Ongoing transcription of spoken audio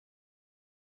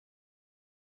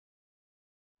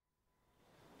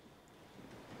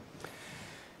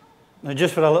Now,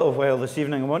 just for a little while this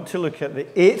evening, I want to look at the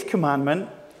 8th commandment,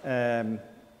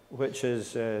 which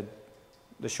is the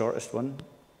shortest one.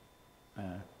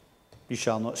 You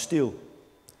shall not steal.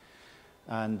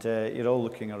 And you're all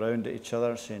looking around at each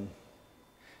other saying,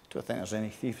 do I think there's any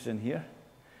thieves in here?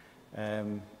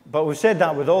 But we've said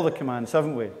that with all the commands,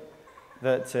 haven't we?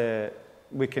 That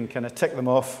we can kind of tick them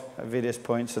off at various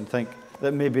points and think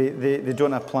that maybe they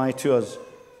don't apply to us.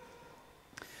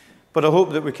 But I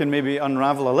hope that we can maybe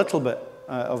unravel a little bit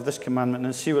of this commandment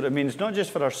and see what it means, not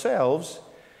just for ourselves,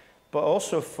 but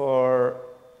also for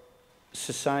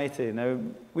society. Now,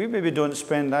 we maybe don't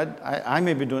spend, I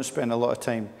maybe don't spend a lot of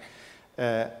time.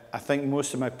 I think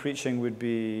most of my preaching would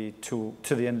be to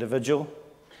the individual,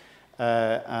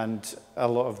 and a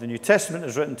lot of the New Testament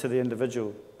is written to the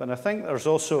individual. But I think there's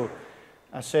also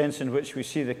a sense in which we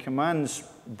see the commands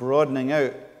broadening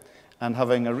out and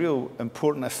having a real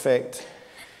important effect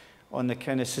on the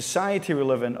kind of society we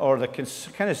live in, or the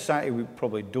kind of society we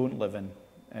probably don't live in,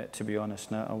 to be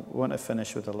honest. Now, I want to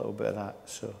finish with a little bit of that.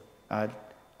 So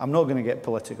I'm not going to get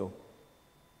political.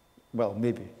 Well,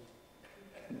 maybe.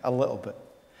 A little bit.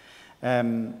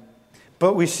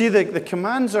 But we see that the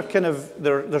commands are kind of,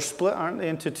 they're split, aren't they,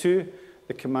 into two?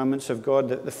 The commandments of God.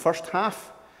 The first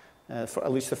half, for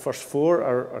at least the first 4,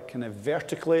 are kind of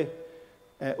vertically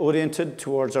oriented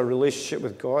towards our relationship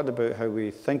with God, about how we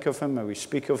think of Him, how we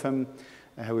speak of Him,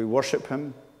 how we worship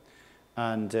Him.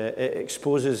 And it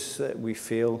exposes that we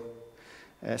fail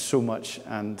so much.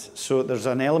 And so there's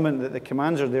an element that the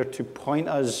commands are there to point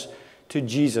us to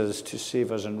Jesus, to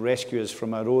save us and rescue us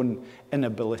from our own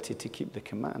inability to keep the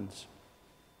commands.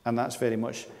 And that's very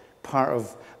much part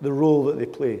of the role that they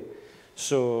play.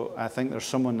 So I think there's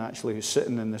someone actually who's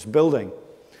sitting in this building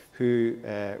who,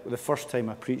 the first time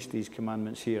I preached these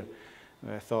commandments here,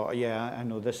 I thought, yeah, I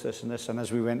know this, this, and this. And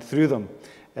as we went through them,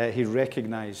 he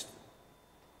recognized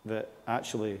that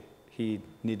actually he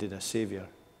needed a Savior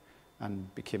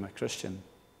and became a Christian.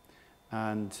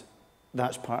 And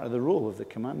that's part of the role of the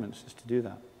commandments, is to do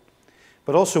that.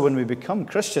 But also when we become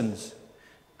Christians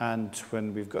and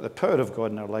when we've got the power of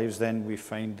God in our lives, then we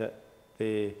find that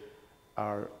they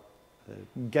are the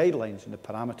guidelines and the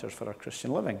parameters for our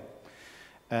Christian living.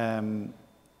 And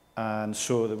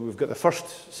so that we've got the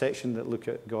first section that look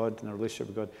at God and our relationship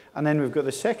with God. And then we've got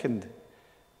the second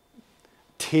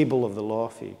table of the law,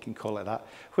 if you can call it that,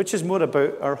 which is more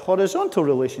about our horizontal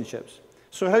relationships.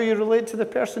 So how you relate to the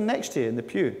person next to you in the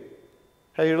pew.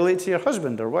 How you relate to your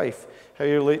husband or wife. How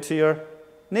you relate to your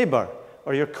neighbor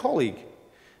or your colleague.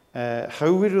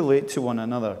 How we relate to one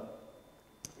another.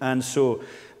 And so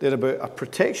they're about a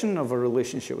protection of our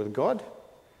relationship with God,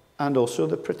 and also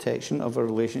the protection of our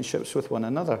relationships with one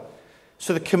another.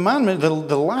 So the commandment, the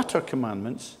latter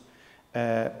commandments,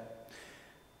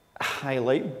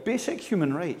 highlight basic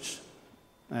human rights,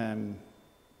 and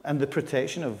the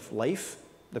protection of life,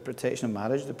 the protection of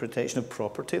marriage, the protection of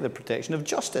property, the protection of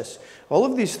justice. All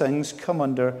of these things come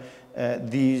under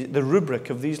the rubric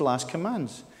of these last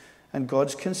commands. And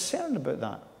God's concerned about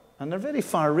that. And they're very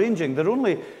far-ranging. They're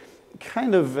only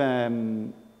kind of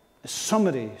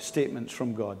summary statements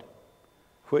from God,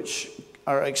 which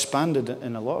are expanded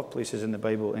in a lot of places in the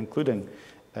Bible, including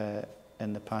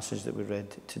in the passage that we read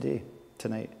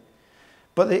tonight.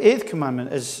 But the 8th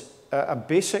commandment is a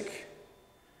basic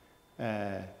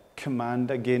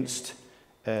command against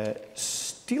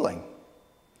stealing,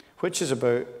 which is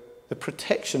about the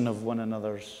protection of one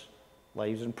another's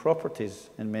lives and properties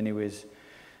in many ways.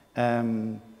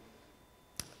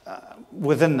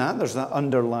 Within that, there's that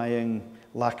underlying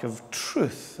lack of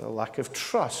truth, a lack of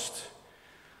trust.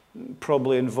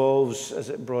 Probably involves, as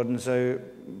it broadens out,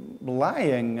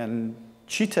 lying and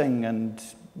cheating and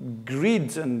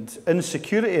greed and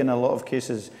insecurity in a lot of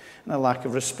cases, and a lack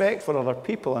of respect for other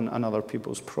people and other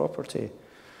people's property.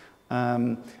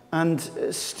 And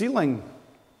stealing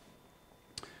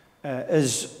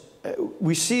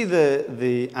we see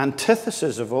the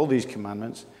antithesis of all these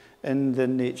commandments in the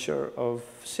nature of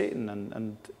Satan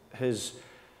and his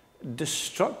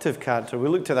destructive character. We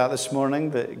looked at that this morning,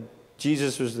 that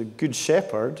Jesus was the good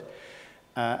shepherd,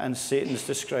 and Satan's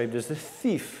described as the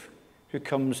thief who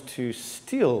comes to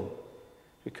steal,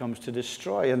 who comes to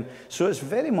destroy. And so it's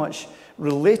very much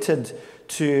related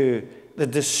to the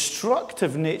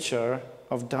destructive nature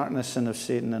of darkness and of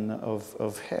Satan and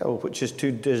of hell, which is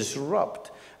to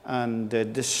disrupt and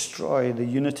destroy the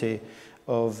unity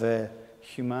of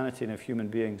humanity and of human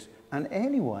beings. And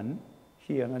anyone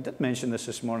here, and I did mention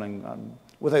this morning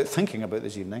without thinking about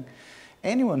this evening,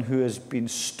 anyone who has been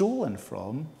stolen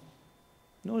from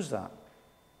knows that.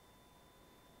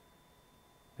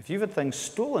 If you've had things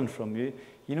stolen from you,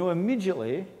 you know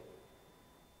immediately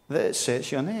that it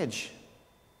sets you on edge.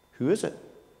 Who is it?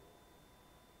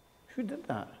 Who did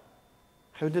that?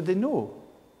 How did they know?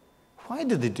 Why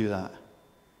did they do that?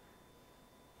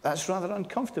 That's rather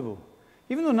uncomfortable.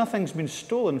 Even though nothing's been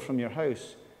stolen from your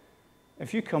house,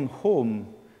 if you come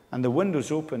home and the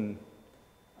window's open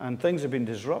and things have been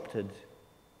disrupted,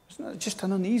 isn't that just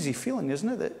an uneasy feeling, isn't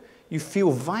it? That you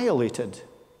feel violated.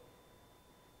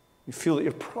 You feel that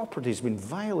your property's been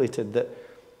violated, that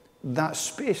that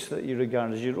space that you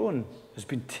regard as your own has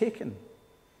been taken.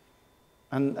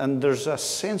 And there's a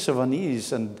sense of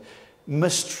unease, and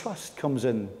mistrust comes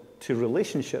in to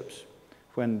relationships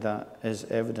when that is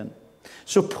evident.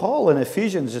 So Paul in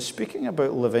Ephesians is speaking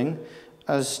about living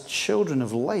as children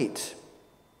of light.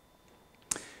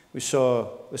 We saw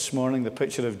this morning the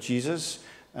picture of Jesus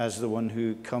as the one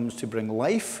who comes to bring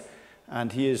life,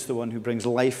 and he is the one who brings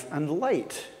life and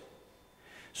light.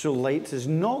 So light is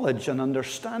knowledge and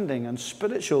understanding and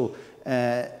spiritual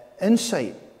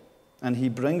insight, and he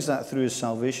brings that through his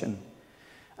salvation.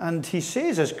 And he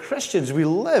says, as Christians, we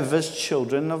live as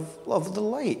children of the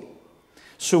light.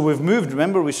 So we've moved,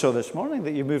 remember we saw this morning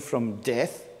that you move from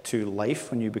death to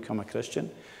life when you become a Christian.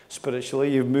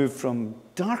 Spiritually, you've moved from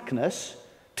darkness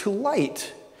to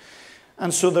light.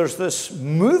 And so there's this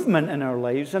movement in our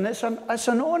lives, and it's an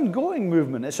ongoing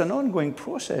movement. It's an ongoing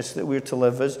process that we're to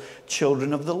live as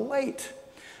children of the light.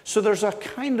 So there's a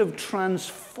kind of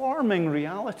transforming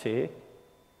reality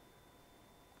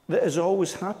that is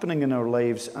always happening in our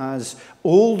lives as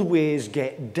old ways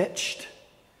get ditched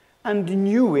and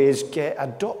new ways get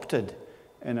adopted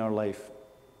in our life.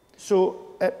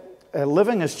 So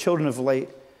living as children of light,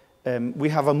 we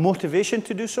have a motivation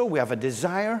to do so. We have a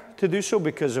desire to do so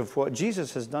because of what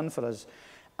Jesus has done for us.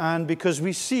 And because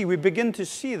we begin to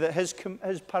see that his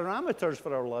parameters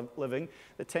for our living,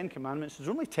 the 10 Commandments, there's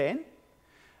only 10,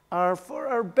 are for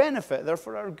our benefit. They're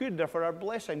for our good. They're for our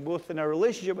blessing, both in our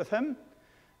relationship with him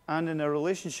and in our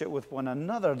relationship with one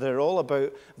another. They're all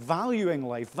about valuing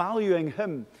life, valuing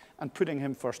him, and putting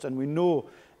him first. And we know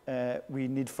we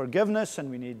need forgiveness, and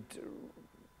we need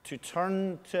to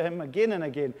turn to him again and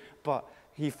again. But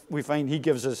we find he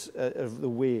gives us the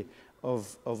way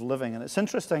of living. And it's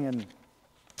interesting, in,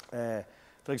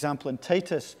 for example, in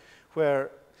Titus,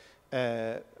 where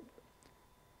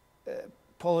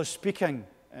Paul is speaking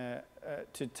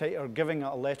or giving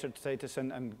a letter to Titus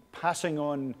and passing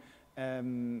on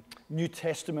New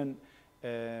Testament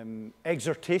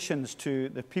exhortations to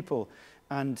the people.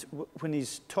 And when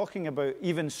he's talking about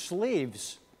even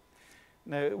slaves,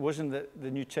 now it wasn't that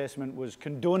the New Testament was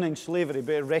condoning slavery,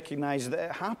 but it recognized that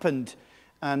it happened.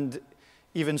 And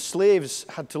even slaves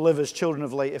had to live as children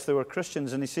of light if they were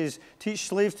Christians. And he says, teach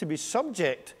slaves to be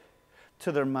subject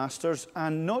to their masters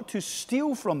and not to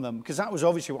steal from them, because that was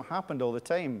obviously what happened all the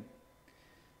time.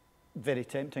 Very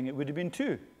tempting it would have been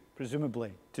too,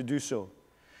 presumably, to do so.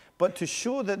 But to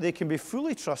show that they can be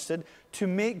fully trusted to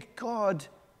make God,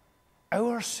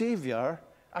 our Savior,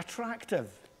 attractive.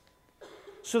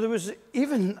 So there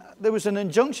was an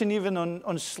injunction even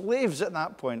on slaves at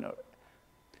that point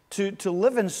to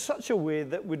live in such a way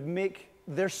that would make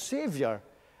their Savior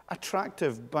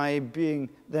attractive by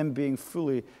them being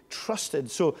fully trusted.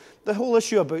 So the whole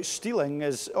issue about stealing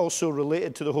is also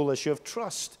related to the whole issue of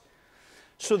trust.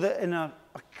 So that in a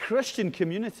Christian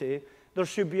community, there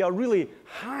should be a really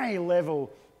high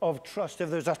level of trust.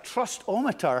 If there's a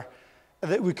trustometer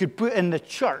that we could put in the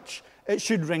church, it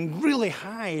should ring really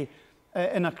high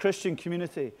in a Christian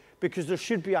community, because there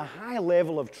should be a high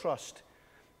level of trust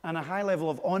and a high level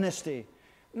of honesty,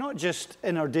 not just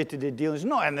in our day-to-day dealings,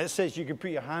 not in that it says you can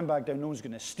put your handbag down, no one's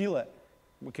going to steal it.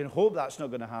 We can hope that's not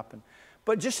going to happen.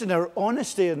 But just in our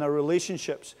honesty in our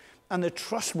relationships and the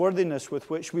trustworthiness with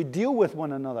which we deal with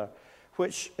one another,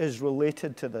 which is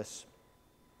related to this.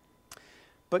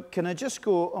 But can I just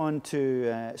go on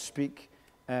to speak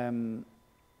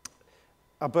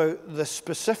about the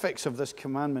specifics of this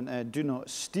commandment, do not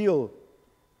steal.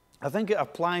 I think it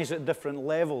applies at different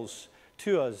levels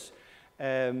to us,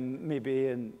 maybe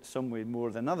in some way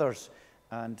more than others,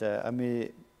 and I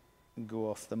may go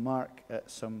off the mark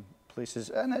at some places.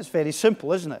 And it's very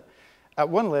simple, isn't it? At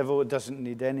one level, it doesn't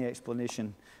need any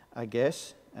explanation, I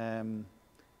guess, in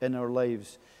our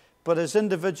lives. But as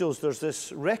individuals, there's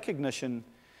this recognition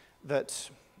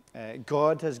that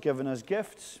God has given us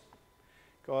gifts.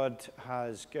 God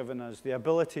has given us the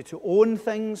ability to own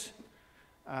things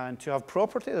and to have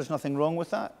property. There's nothing wrong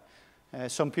with that.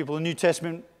 Some people in the New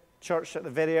Testament church at the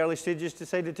very early stages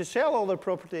decided to sell all their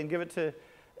property and give it to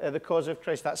the cause of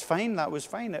Christ. That's fine. That was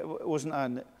fine. It wasn't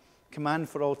a command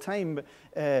for all time.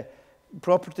 But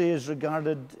property is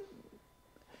regarded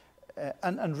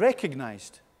and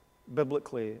recognized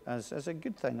biblically as a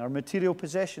good thing, our material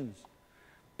possessions.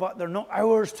 But they're not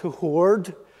ours to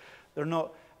hoard. They're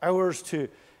not ours to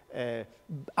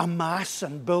amass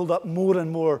and build up more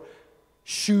and more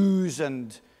shoes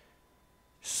and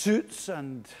suits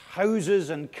and houses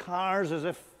and cars as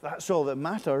if that's all that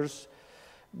matters.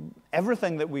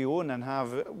 Everything that we own and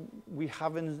have, we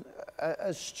have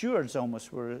as stewards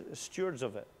almost. We're stewards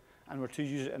of it. And we're to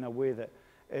use it in a way that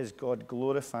is God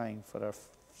glorifying for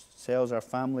ourselves, our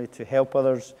family, to help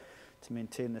others, to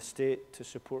maintain the state, to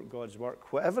support God's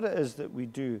work, whatever it is that we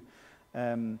do.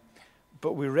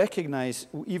 But we recognize,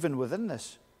 even within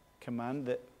this command,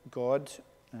 that God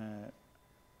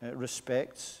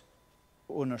respects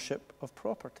ownership of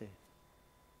property.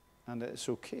 And it's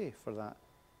okay for that,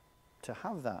 to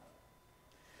have that.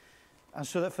 And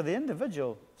so that for the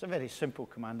individual, it's a very simple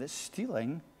command, that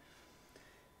stealing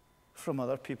from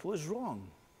other people is wrong.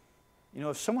 You know,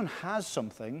 if someone has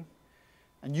something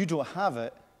and you don't have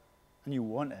it and you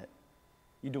want it,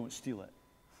 you don't steal it.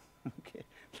 Okay,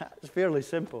 that's fairly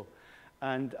simple.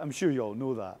 And I'm sure you all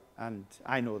know that, and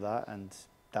I know that, and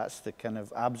that's the kind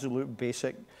of absolute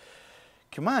basic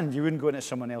command. You wouldn't go into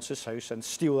someone else's house and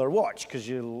steal their watch because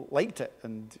you liked it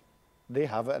and they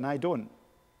have it and I don't.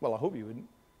 Well, I hope you wouldn't,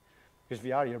 because if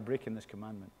you are, you're breaking this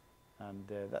commandment, and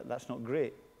that's not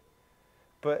great.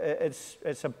 But it's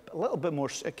a little bit more.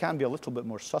 It can be a little bit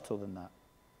more subtle than that.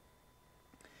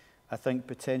 I think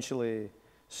potentially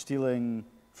stealing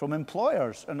from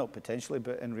employers, or not potentially,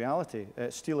 but in reality,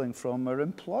 stealing from our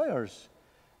employers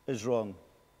is wrong.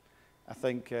 I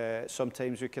think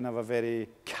sometimes we can have a very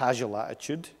casual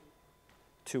attitude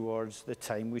towards the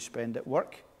time we spend at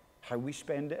work, how we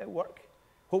spend it at work,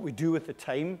 what we do with the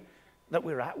time that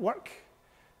we're at work,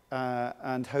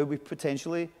 and how we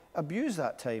potentially abuse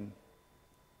that time.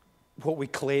 What we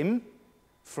claim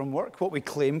from work, what we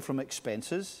claim from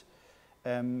expenses,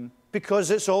 because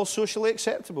it's all socially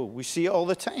acceptable. We see it all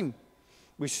the time.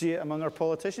 We see it among our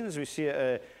politicians. We see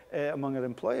it among our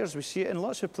employers. We see it in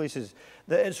lots of places,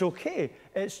 that it's okay.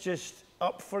 It's just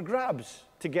up for grabs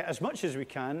to get as much as we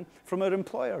can from our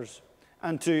employers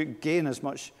and to gain as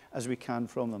much as we can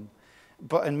from them.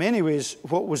 But in many ways,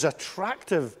 what was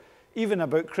attractive even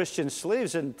about Christian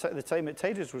slaves in the time that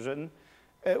Titus was written,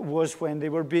 it was when they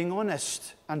were being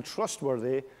honest and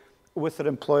trustworthy with their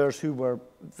employers, who were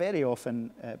very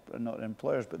often, not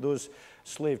employers, but those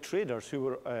slave traders who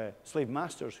were, slave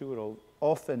masters who were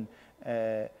often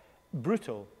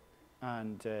brutal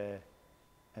and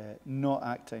not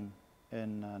acting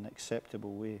in an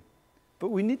acceptable way. But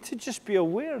we need to just be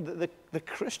aware that the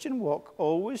Christian walk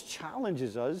always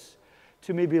challenges us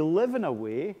to maybe live in a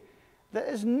way that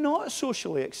is not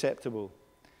socially acceptable.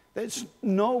 It's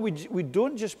no, we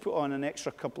don't just put on an extra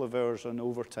couple of hours on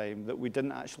overtime that we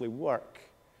didn't actually work,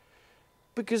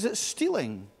 because it's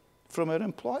stealing from our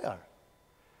employer,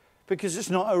 because it's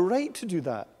not our right to do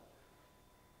that,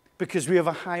 because we have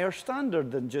a higher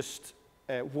standard than just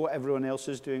what everyone else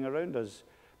is doing around us,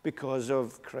 because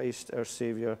of Christ, our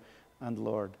Savior and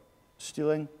Lord.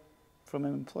 Stealing from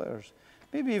employers.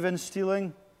 Maybe even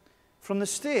stealing from the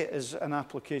state is an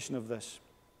application of this.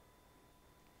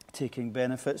 Taking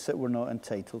benefits that we're not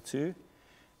entitled to,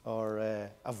 or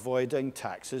avoiding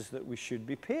taxes that we should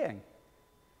be paying.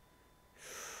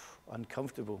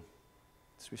 Uncomfortable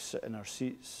as we sit in our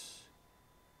seats.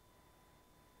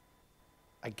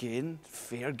 Again,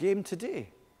 fair game today.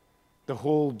 The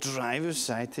whole drive of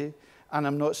society, and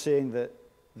I'm not saying that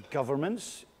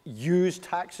governments use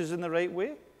taxes in the right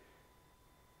way,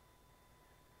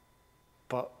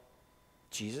 but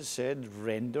Jesus said,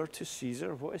 render to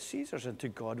Caesar what is Caesar's, and to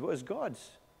God what is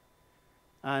God's.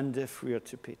 And if we are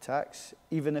to pay tax,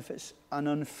 even if it's an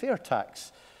unfair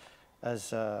tax,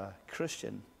 as a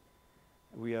Christian,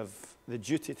 we have the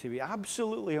duty to be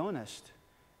absolutely honest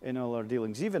in all our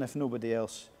dealings, even if nobody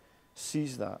else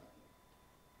sees that.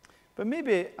 But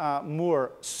maybe a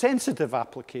more sensitive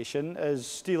application is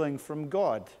stealing from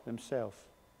God himself,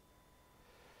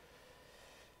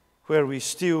 where we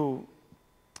steal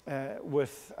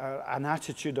with an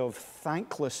attitude of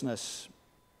thanklessness,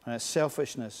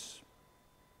 selfishness,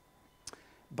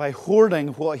 by hoarding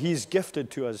what he's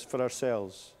gifted to us for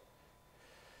ourselves,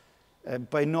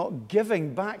 by not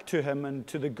giving back to him and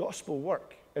to the gospel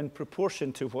work in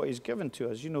proportion to what he's given to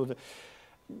us. You know,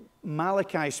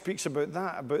 Malachi speaks about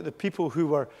that, about the people who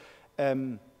were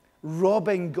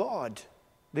robbing God.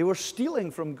 They were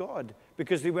stealing from God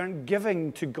because they weren't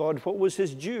giving to God what was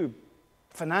his due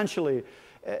financially,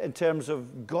 in terms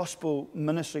of gospel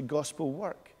ministry, gospel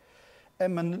work.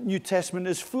 in the New Testament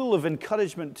is full of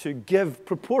encouragement to give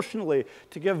proportionally,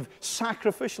 to give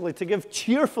sacrificially, to give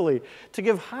cheerfully, to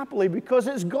give happily, because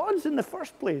it's God's in the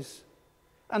first place.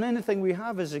 And anything we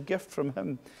have is a gift from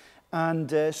him.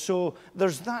 And so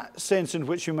there's that sense in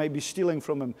which we might be stealing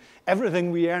from him.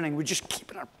 Everything we're earning, we just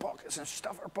keep in our pockets and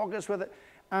stuff our pockets with it.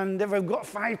 And if we've got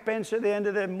 5 pence at the end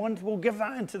of the month, we'll give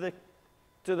that into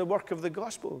the work of the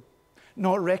gospel.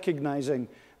 Not recognizing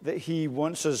that he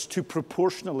wants us to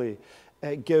proportionally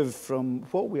give from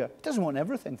what we are. He doesn't want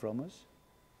everything from us.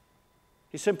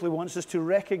 He simply wants us to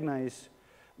recognize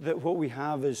that what we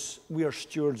have is we are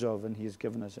stewards of, and he has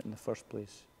given us it in the first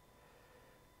place.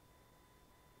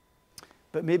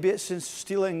 But maybe it's in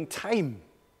stealing time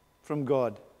from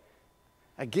God.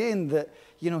 Again, that,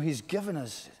 he's given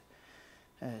us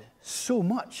so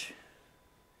much.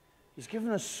 He's given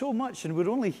us so much, and we're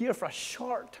only here for a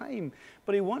short time.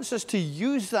 But he wants us to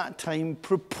use that time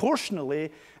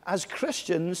proportionally as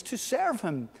Christians to serve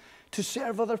him, to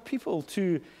serve other people,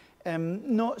 to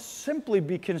not simply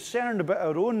be concerned about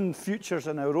our own futures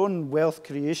and our own wealth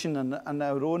creation and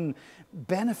our own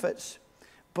benefits,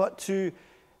 but to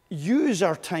use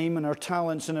our time and our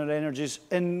talents and our energies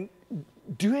in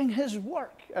doing his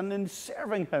work and in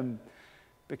serving him,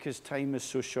 because time is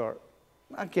so short.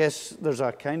 I guess there's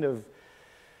a kind of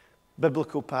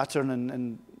biblical pattern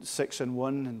in 6 and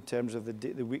 1 in terms of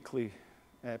the weekly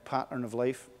pattern of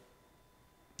life.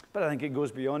 But I think it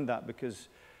goes beyond that, because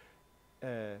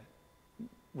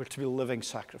we're to be living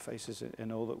sacrifices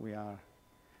in all that we are.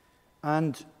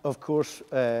 And, of course,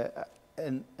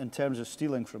 in terms of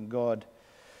stealing from God,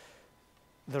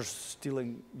 there's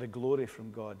stealing the glory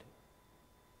from God.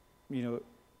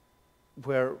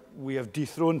 Where we have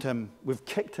dethroned him, we've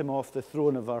kicked him off the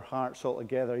throne of our hearts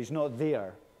altogether. He's not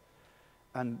there.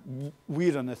 And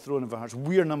we're on the throne of our hearts.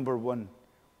 We're number one.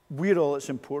 We're all that's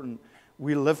important.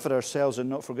 We live for ourselves and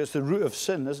not for God. It's the root of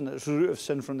sin, isn't it? It's the root of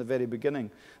sin from the very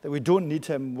beginning. That we don't need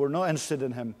him. We're not interested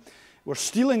in him. We're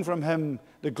stealing from him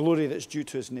the glory that's due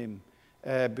to his name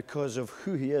because of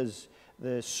who he is.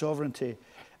 The sovereignty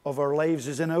of our lives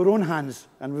is in our own hands,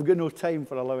 and we've got no time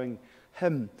for allowing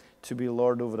him to be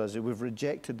Lord over us. We've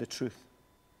rejected the truth.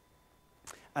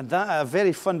 And that, at a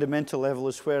very fundamental level,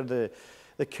 is where the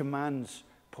commands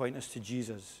point us to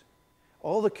Jesus.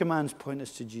 All the commands point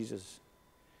us to Jesus,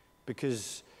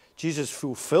 because Jesus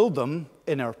fulfilled them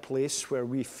in our place where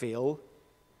we fail.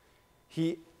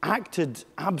 He acted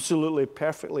absolutely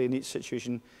perfectly in each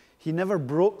situation. He never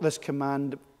broke this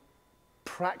command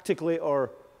practically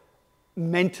or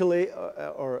mentally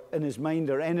or in his mind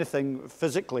or anything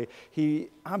physically. He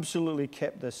absolutely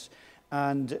kept this,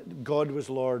 and God was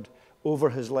Lord over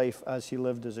his life as he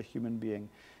lived as a human being.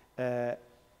 And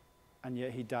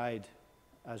yet he died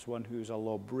as one who was a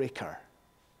lawbreaker,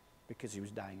 because he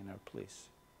was dying in our place.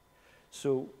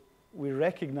 So we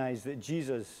recognize that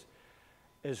Jesus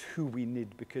is who we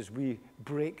need, because we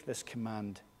break this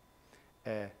command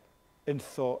in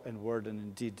thought and word and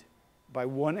in deed, by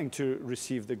wanting to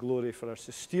receive the glory for us,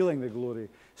 stealing the glory,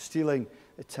 stealing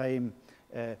the time,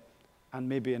 and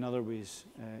maybe in other ways,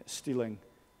 stealing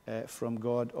from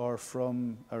God or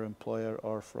from our employer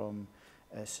or from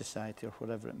society or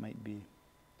whatever it might be.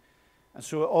 And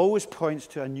so it always points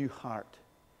to a new heart,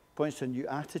 points to a new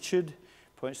attitude,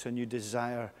 points to a new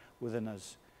desire within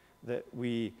us, that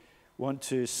we want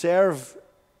to serve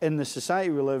in the society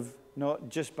we live, not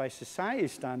just by society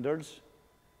standards.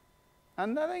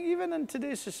 And I think even in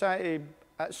today's society,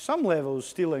 at some levels,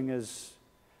 stealing is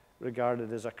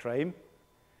regarded as a crime.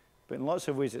 But in lots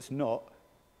of ways, it's not.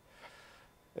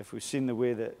 If we've seen the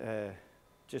way that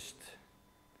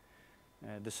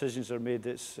decisions are made,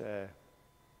 it's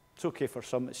okay for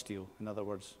some to steal, in other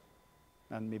words,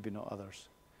 and maybe not others.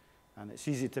 And it's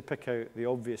easy to pick out the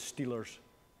obvious stealers,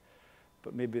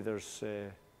 but maybe there's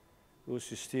those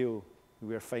who steal, who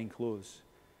wear fine clothes,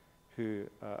 who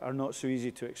are not so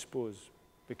easy to expose,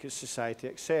 because society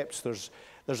accepts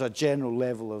there's a general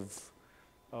level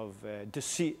of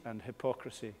deceit and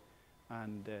hypocrisy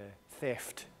and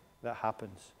theft that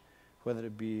happens, whether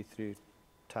it be through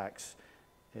tax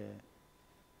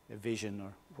evasion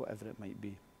or whatever it might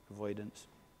be, avoidance.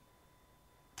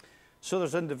 So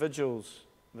there's individuals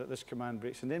that this command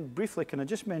breaks. And then briefly, can I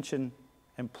just mention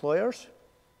employers,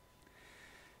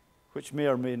 which may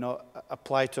or may not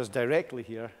apply to us directly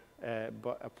here,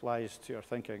 but applies to our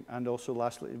thinking. And also,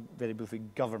 lastly, very briefly,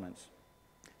 governments.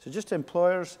 So just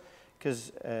employers,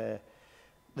 because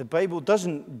the Bible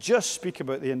doesn't just speak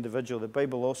about the individual. The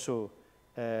Bible also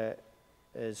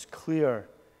is clear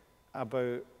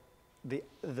about the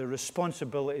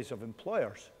responsibilities of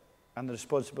employers and the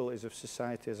responsibilities of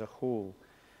society as a whole.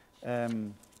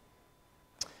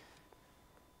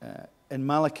 In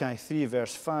Malachi 3,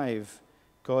 verse 5,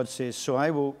 God says, "So I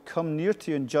will come near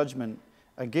to you in judgment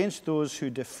against those who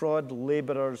defraud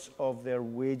laborers of their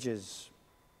wages,"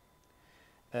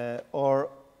 or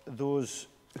those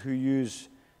who use,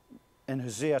 in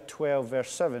Hosea 12,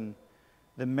 verse 7,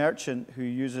 "the merchant who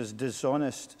uses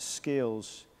dishonest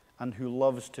scales and who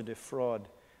loves to defraud."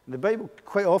 And the Bible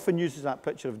quite often uses that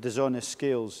picture of dishonest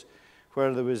scales,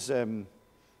 where there was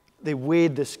they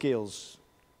weighed the scales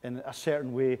in a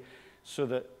certain way so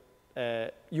that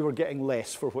you were getting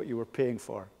less for what you were paying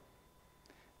for.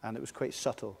 And it was quite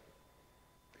subtle.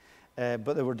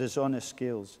 But there were dishonest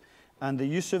scales. And the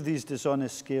use of these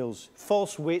dishonest scales,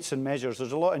 false weights and measures,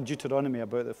 there's a lot in Deuteronomy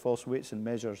about the false weights and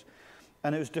measures.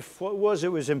 And it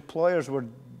was employers were,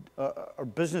 or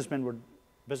business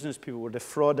people were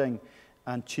defrauding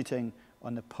and cheating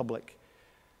on the public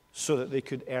so that they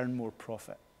could earn more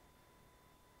profit.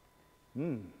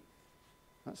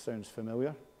 That sounds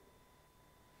familiar.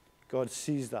 God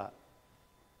sees that.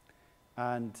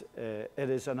 And it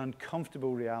is an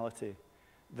uncomfortable reality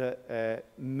that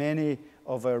many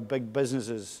of our big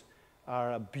businesses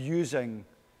are abusing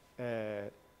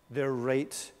their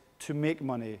right to make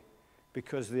money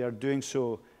because they are doing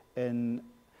so in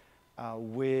a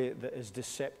way that is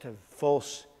deceptive.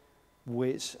 False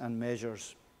weights and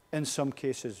measures, in some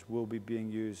cases, will be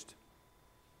being used.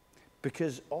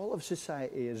 Because all of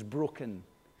society is broken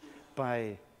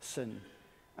by sin.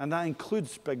 And that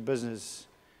includes big business.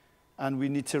 And we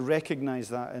need to recognize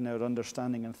that in our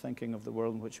understanding and thinking of the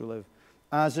world in which we live.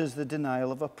 As is the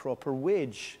denial of a proper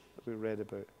wage that we read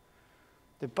about.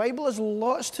 The Bible has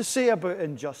lots to say about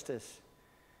injustice.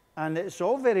 And it's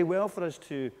all very well for us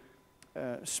to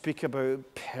speak about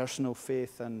personal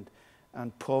faith and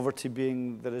poverty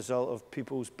being the result of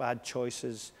people's bad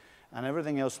choices and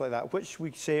everything else like that, which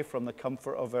we say from the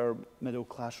comfort of our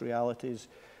middle-class realities.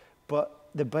 But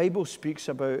the Bible speaks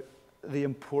about the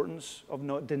importance of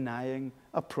not denying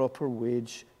a proper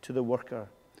wage to the worker.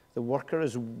 The worker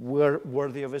is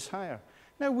worthy of his hire.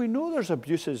 Now, we know there's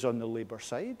abuses on the labor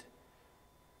side,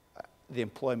 the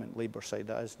employment labor side,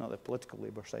 that is, not the political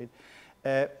labor side.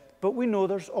 But we know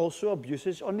there's also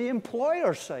abuses on the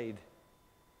employer side.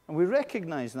 And we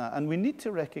recognize that, and we need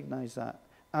to recognize that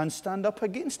and stand up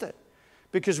against it.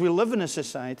 Because we live in a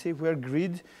society where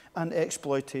greed and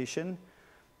exploitation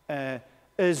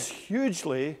is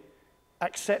hugely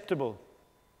acceptable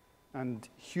and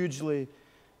hugely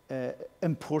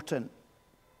important.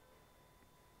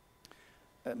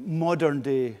 Modern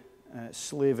day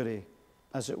slavery,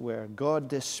 as it were. God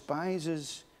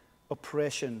despises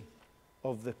oppression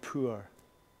of the poor.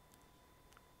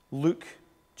 Luke,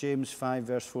 James 5,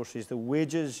 verse 4 says, "The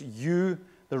wages you,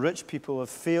 the rich people, have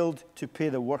failed to pay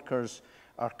the workers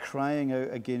are crying out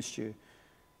against you,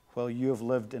 while you have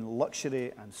lived in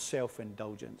luxury and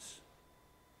self-indulgence."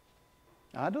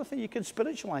 I don't think you can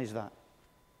spiritualize that.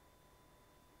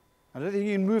 I don't think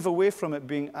you can move away from it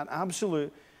being an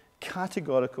absolute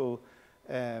categorical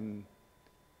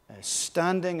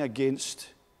standing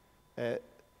against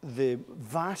the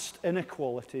vast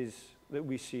inequalities that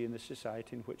we see in the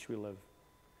society in which we live.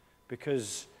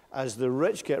 Because as the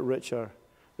rich get richer,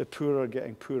 the poor are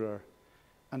getting poorer,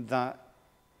 and that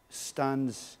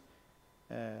stands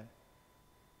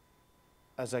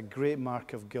as a great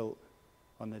mark of guilt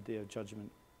on the day of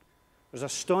judgment. There's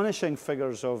astonishing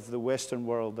figures of the Western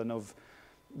world and of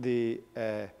the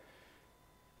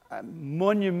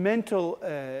monumental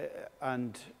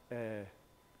and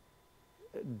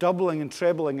doubling and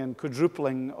trebling and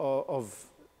quadrupling of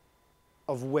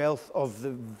wealth of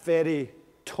the very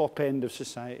top end of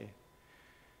society,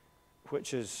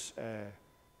 which is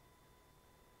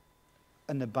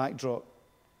in the backdrop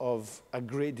of a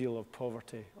great deal of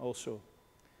poverty also.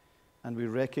 And we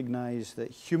recognize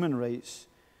that human rights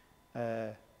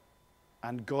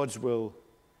and God's will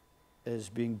is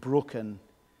being broken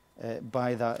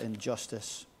by that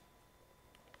injustice.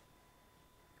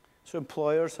 So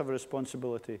employers have a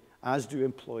responsibility, as do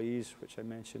employees, which I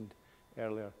mentioned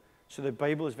earlier. So the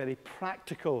Bible is very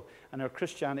practical, and our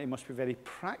Christianity must be very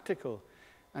practical.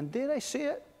 And dare I say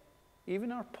it,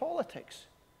 even our politics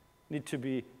need to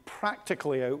be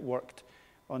practically outworked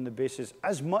on the basis,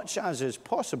 as much as is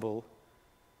possible,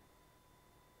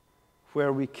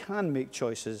 where we can make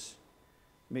choices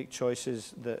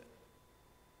that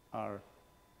are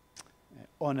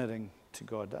honoring to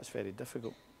God. That's very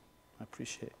difficult, I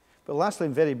appreciate. But lastly,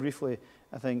 and very briefly,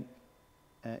 I think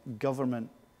government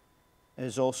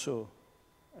is also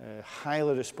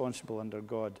highly responsible under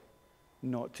God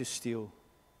not to steal.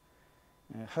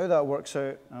 How that works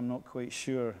out, I'm not quite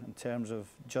sure in terms of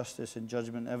justice and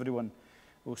judgment. Everyone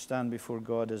will stand before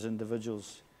God as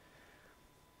individuals.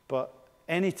 But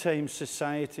anytime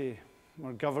society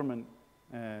or government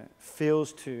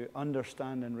fails to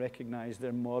understand and recognize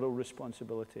their moral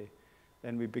responsibility,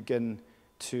 then we begin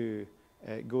to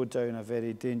go down a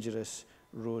very dangerous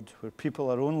road where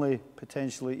people are only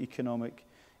potentially economic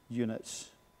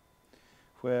units,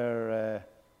 where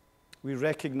we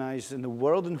recognize in the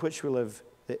world in which we live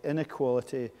the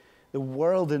inequality, the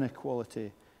world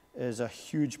inequality is a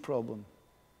huge problem.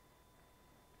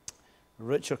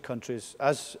 Richer countries,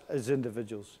 as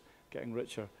individuals, getting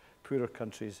richer, poorer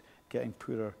countries getting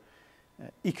poorer.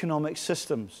 Economic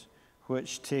systems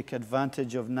which take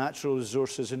advantage of natural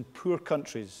resources in poor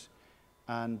countries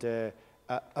and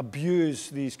abuse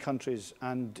these countries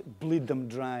and bleed them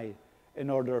dry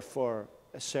in order for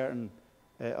certain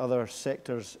other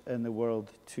sectors in the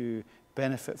world to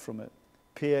benefit from it.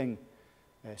 Paying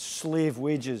slave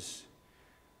wages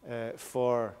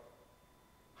for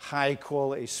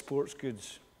high-quality sports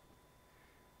goods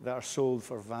that are sold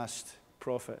for vast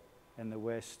profit in the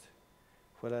West,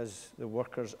 whereas the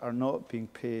workers are not being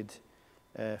paid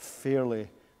fairly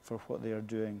for what they are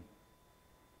doing,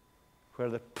 where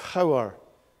the power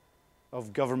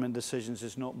of government decisions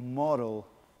is not moral,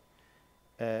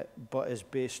 but is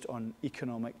based on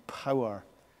economic power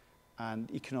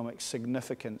and economic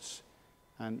significance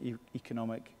and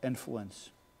economic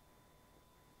influence.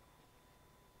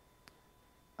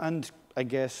 And I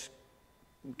guess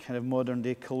kind of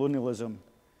modern-day colonialism.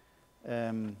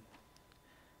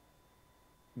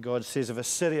 God says of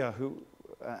Assyria,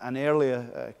 an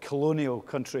earlier colonial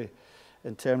country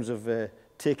in terms of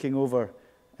taking over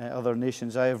other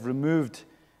nations. I have removed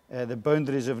the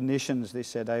boundaries of nations, they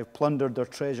said. I have plundered their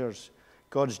treasures.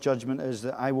 God's judgment is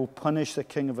that I will punish the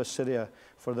king of Assyria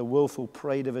for the willful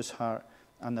pride of his heart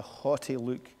and the haughty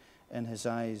look in his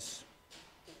eyes.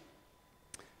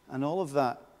 And all of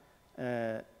that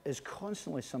is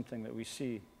constantly something that we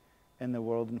see in the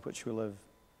world in which we live.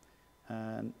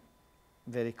 And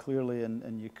very clearly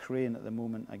in Ukraine at the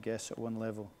moment, I guess, at one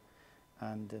level.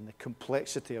 And in the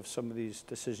complexity of some of these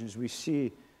decisions, we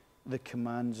see the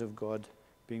commands of God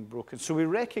being broken. So we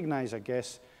recognize, I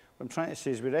guess, what I'm trying to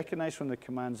say is we recognize from the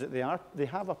commands that they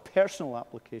have a personal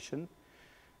application,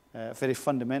 a very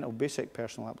fundamental, basic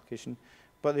personal application,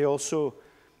 but they also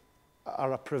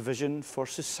are a provision for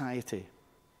society.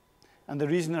 And the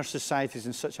reason our society is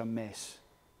in such a mess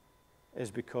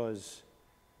is because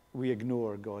we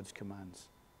ignore God's commands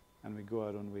and we go our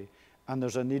own way. And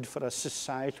there's a need for a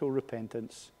societal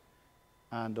repentance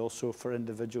and also for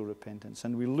individual repentance.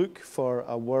 And we look for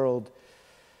a world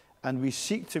and we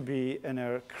seek to be in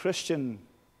our Christian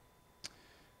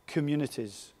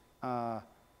communities a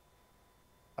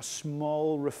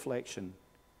small reflection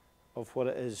of what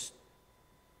it is,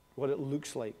 what it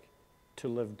looks like to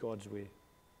live God's way.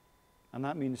 And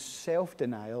that means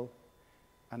self-denial,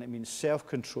 and it means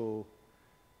self-control,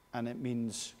 and it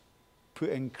means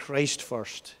putting Christ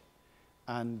first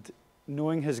and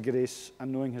knowing his grace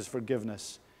and knowing his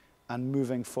forgiveness and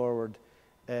moving forward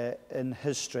in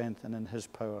his strength and in his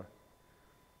power.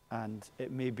 And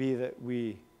it may be that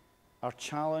we are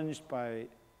challenged by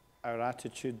our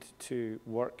attitude to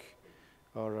work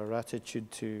or our attitude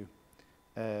to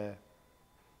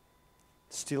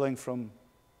stealing from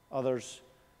others,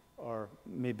 or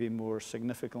maybe more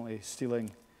significantly, stealing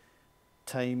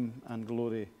time and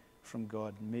glory from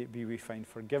God. Maybe we find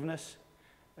forgiveness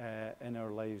in our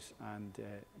lives and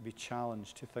be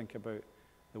challenged to think about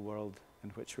the world in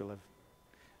which we live.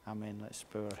 Amen. Let's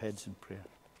bow our heads in prayer.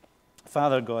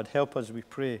 Father God, help us, we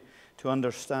pray, to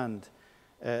understand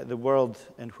the world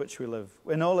in which we live.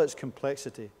 In all its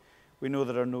complexity, we know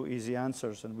there are no easy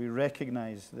answers, and we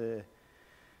recognize the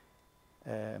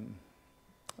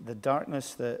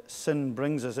darkness that sin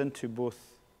brings us into, both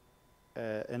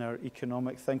in our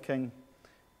economic thinking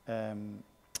and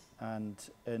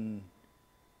in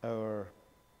our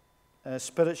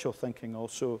spiritual thinking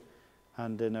also,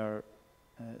 and in our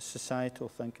societal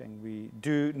thinking. We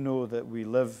do know that we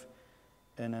live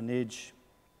in an age,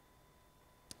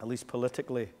 at least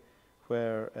politically,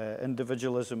 where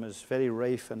individualism is very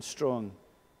rife and strong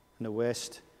in the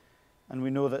West. And we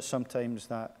know that sometimes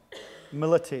that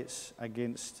militates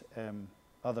against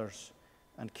others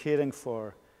and caring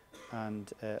for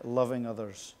and loving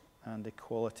others and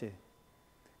equality.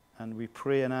 And we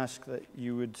pray and ask that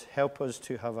you would help us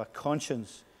to have a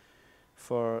conscience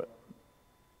for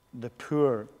the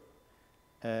poor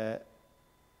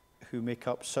who make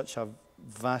up such a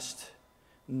vast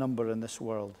number in this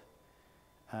world.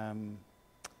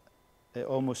 It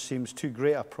almost seems too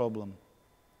great a problem,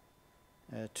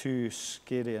 too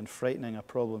scary and frightening a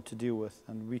problem to deal with.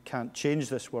 And we can't change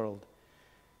this world,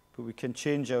 but we can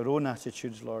change our own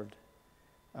attitudes, Lord,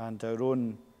 and our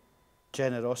own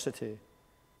generosity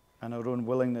and our own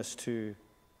willingness to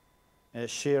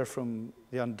share from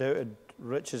the undoubted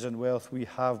riches and wealth we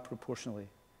have proportionally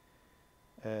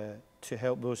to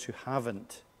help those who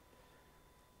haven't.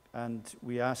 And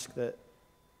we ask that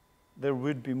there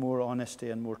would be more honesty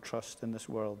and more trust in this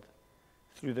world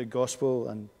through the gospel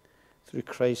and through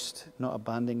Christ not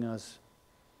abandoning us.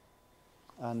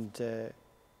 And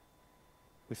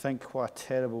we think what a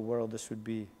terrible world this would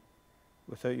be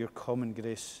without your common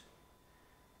grace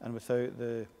and without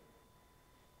the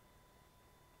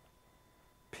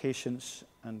patience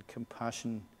and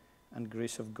compassion and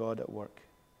grace of God at work.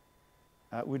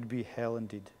 That would be hell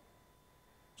indeed.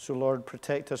 So Lord,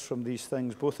 protect us from these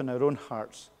things, both in our own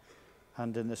hearts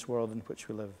and in this world in which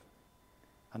we live.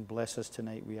 And bless us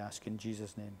tonight, we ask in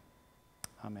Jesus' name.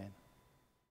 Amen.